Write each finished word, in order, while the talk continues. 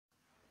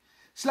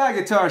Slide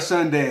Guitar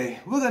Sunday.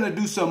 We're gonna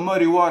do some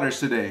Muddy Waters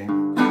today.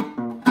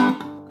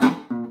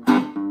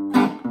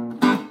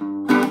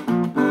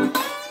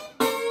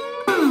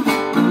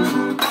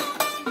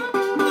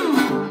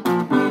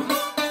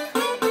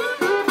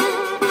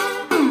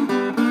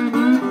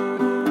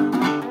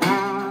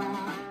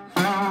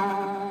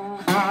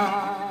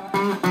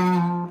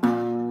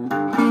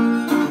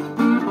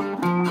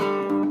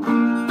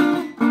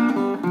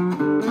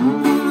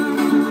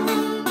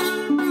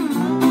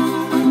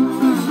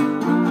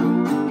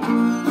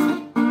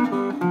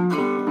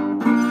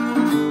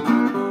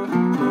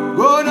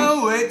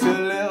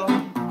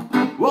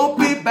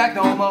 Back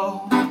no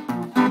more.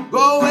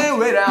 Going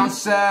way down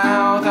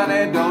south,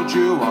 honey, don't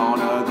you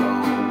wanna go?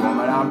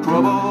 Woman, I'm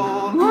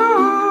troubled,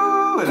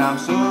 woo, and I'm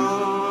so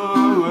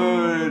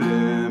worried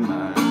in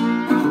mind.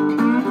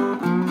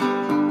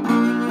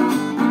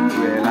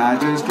 Well, I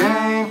just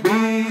can't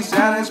be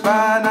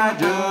satisfied, and I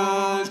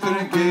just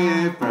couldn't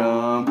keep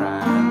from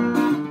crying.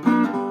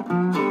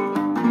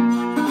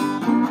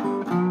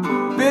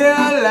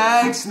 Feel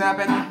like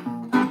snapping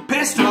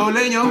pistol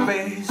in your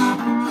face.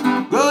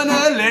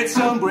 Gonna let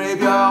some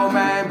graveyard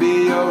man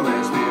be your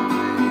resting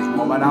place.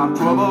 Woman, I'm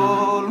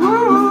troubled,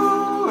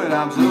 woo, and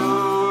I'm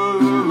so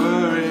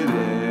worried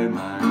in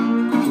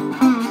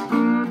mind.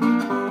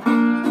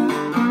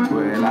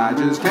 Well, I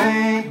just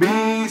can't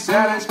be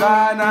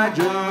satisfied, and I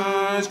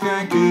just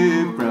can't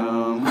keep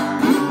from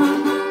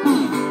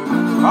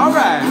crying. All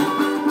right.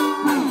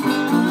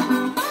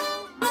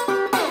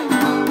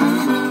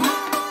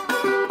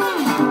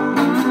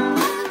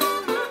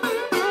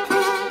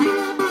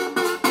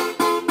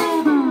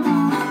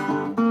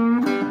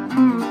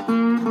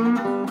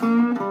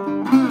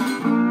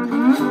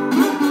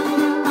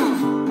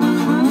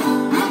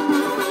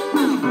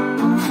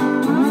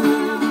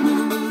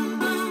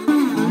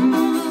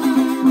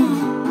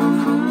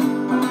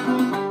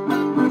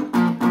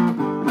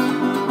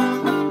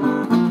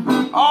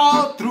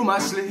 My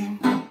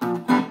sleep,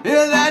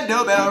 hear that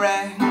doorbell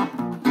ring.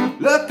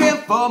 Looking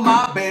for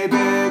my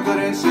baby,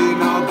 couldn't see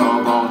no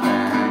doggone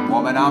thing.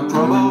 Woman, I'm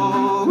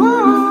troubled,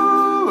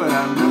 woo, and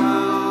I'm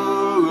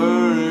so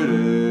worried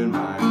in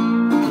mind.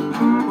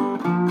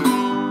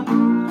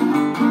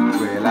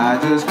 Well, I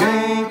just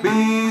can't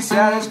be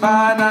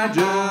satisfied, and I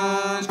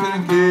just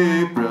couldn't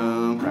keep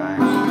from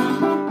crying.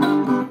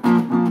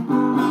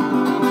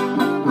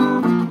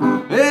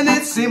 And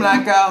it seemed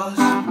like hours,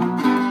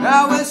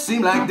 now it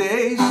seemed like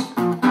days.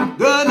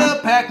 Gonna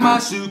pack my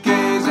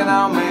suitcase and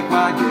I'll make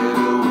my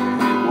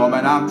getaway.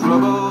 Woman, I'm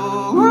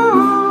troubled,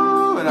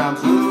 woo, and I'm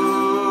so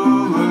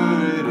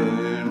worried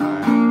in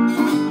mind.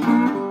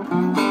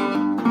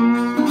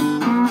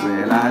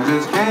 Well, I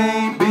just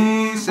can't